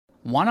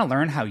Want to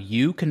learn how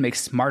you can make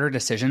smarter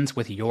decisions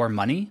with your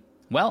money?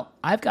 Well,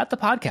 I've got the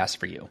podcast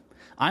for you.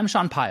 I'm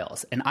Sean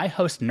Piles, and I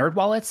host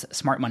NerdWallet's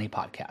Smart Money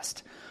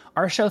Podcast.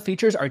 Our show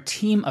features our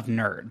team of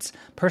nerds,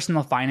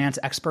 personal finance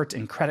experts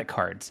in credit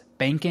cards,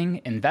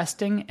 banking,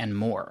 investing, and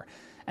more.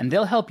 And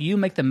they'll help you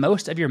make the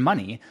most of your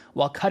money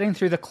while cutting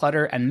through the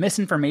clutter and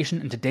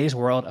misinformation in today's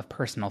world of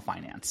personal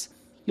finance.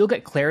 You'll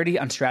get clarity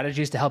on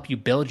strategies to help you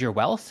build your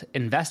wealth,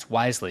 invest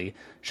wisely,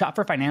 shop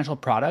for financial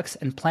products,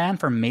 and plan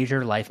for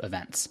major life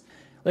events.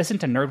 Listen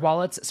to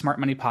NerdWallet's Smart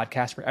Money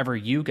Podcast wherever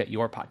you get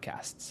your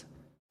podcasts.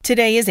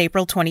 Today is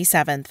April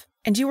 27th,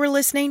 and you are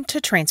listening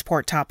to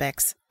Transport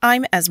Topics.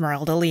 I'm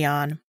Esmeralda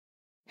Leon.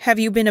 Have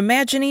you been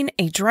imagining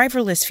a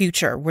driverless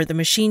future where the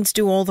machines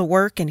do all the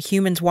work and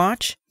humans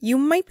watch? You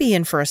might be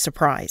in for a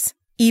surprise.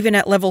 Even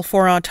at Level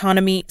 4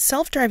 autonomy,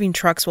 self-driving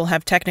trucks will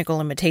have technical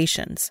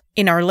limitations.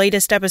 In our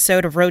latest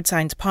episode of Road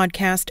Signs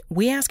Podcast,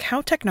 we ask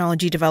how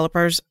technology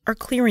developers are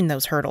clearing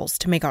those hurdles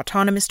to make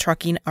autonomous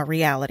trucking a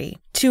reality.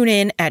 Tune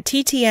in at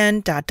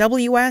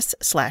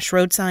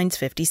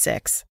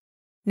ttn.ws/roadsigns56.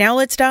 Now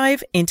let's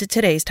dive into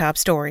today's top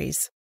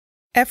stories.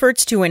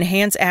 Efforts to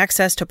enhance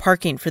access to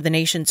parking for the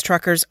nation's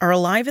truckers are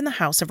alive in the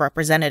House of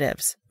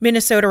Representatives.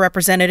 Minnesota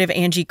Representative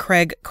Angie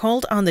Craig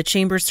called on the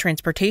chamber's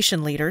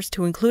transportation leaders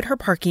to include her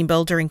parking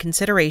bill during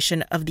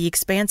consideration of the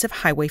expansive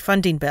highway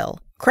funding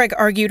bill. Craig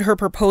argued her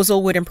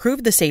proposal would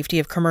improve the safety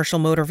of commercial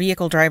motor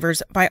vehicle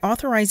drivers by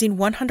authorizing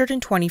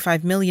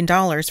 $125 million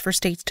for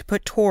states to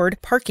put toward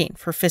parking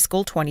for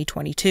fiscal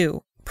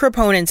 2022.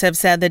 Proponents have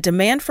said that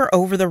demand for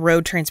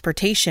over-the-road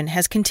transportation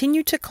has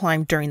continued to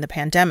climb during the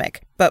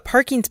pandemic, but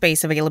parking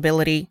space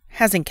availability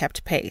hasn't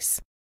kept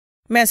pace.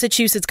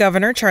 Massachusetts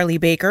Governor Charlie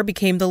Baker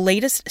became the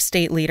latest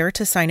state leader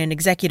to sign an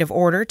executive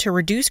order to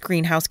reduce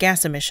greenhouse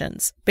gas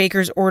emissions.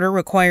 Baker's order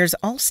requires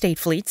all state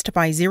fleets to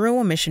buy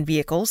zero-emission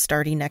vehicles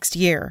starting next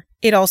year.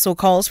 It also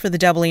calls for the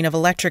doubling of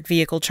electric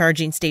vehicle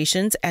charging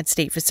stations at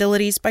state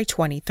facilities by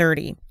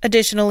 2030.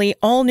 Additionally,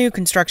 all new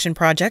construction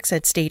projects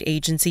at state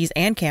agencies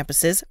and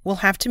campuses will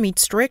have to meet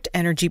strict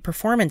energy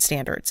performance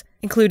standards,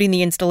 including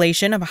the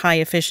installation of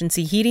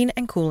high-efficiency heating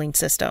and cooling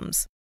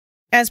systems.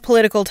 As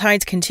political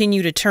tides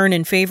continue to turn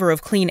in favor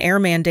of clean air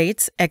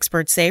mandates,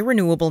 experts say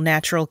renewable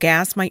natural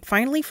gas might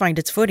finally find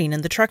its footing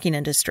in the trucking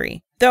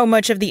industry. Though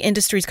much of the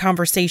industry's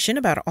conversation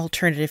about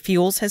alternative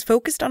fuels has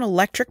focused on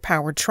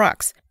electric-powered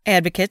trucks,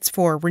 advocates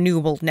for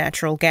renewable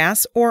natural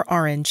gas, or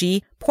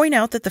RNG, point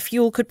out that the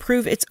fuel could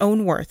prove its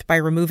own worth by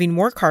removing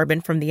more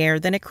carbon from the air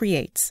than it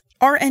creates.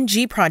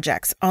 RNG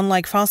projects,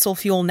 unlike fossil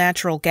fuel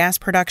natural gas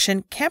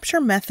production, capture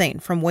methane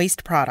from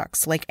waste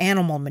products like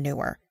animal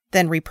manure,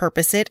 then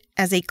repurpose it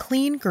as a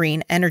clean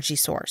green energy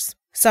source.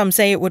 Some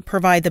say it would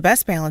provide the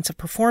best balance of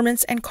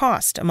performance and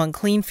cost among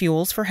clean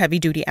fuels for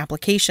heavy-duty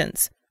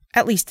applications,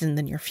 at least in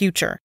the near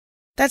future.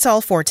 That's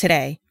all for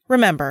today.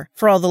 Remember,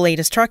 for all the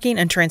latest trucking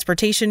and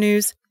transportation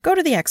news, go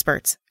to the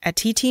experts at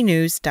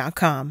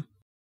ttnews.com.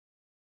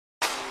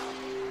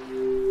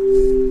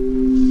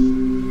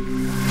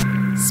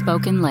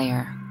 Spoken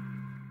Layer.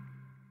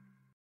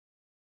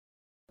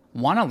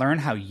 Want to learn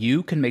how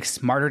you can make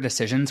smarter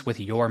decisions with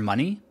your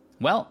money?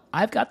 Well,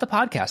 I've got the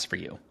podcast for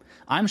you.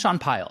 I'm Sean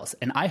Piles,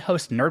 and I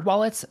host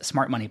NerdWallet's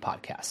Smart Money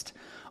Podcast.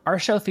 Our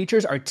show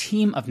features our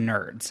team of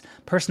nerds,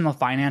 personal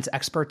finance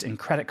experts in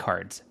credit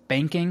cards,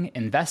 banking,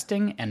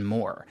 investing, and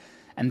more.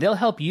 And they'll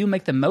help you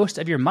make the most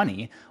of your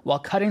money while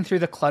cutting through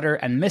the clutter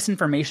and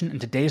misinformation in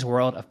today's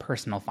world of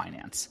personal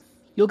finance.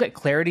 You'll get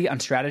clarity on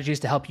strategies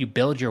to help you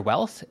build your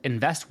wealth,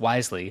 invest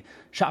wisely,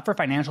 shop for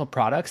financial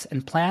products,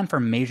 and plan for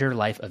major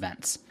life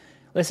events.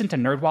 Listen to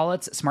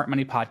NerdWallet's Smart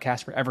Money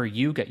Podcast wherever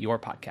you get your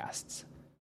podcasts.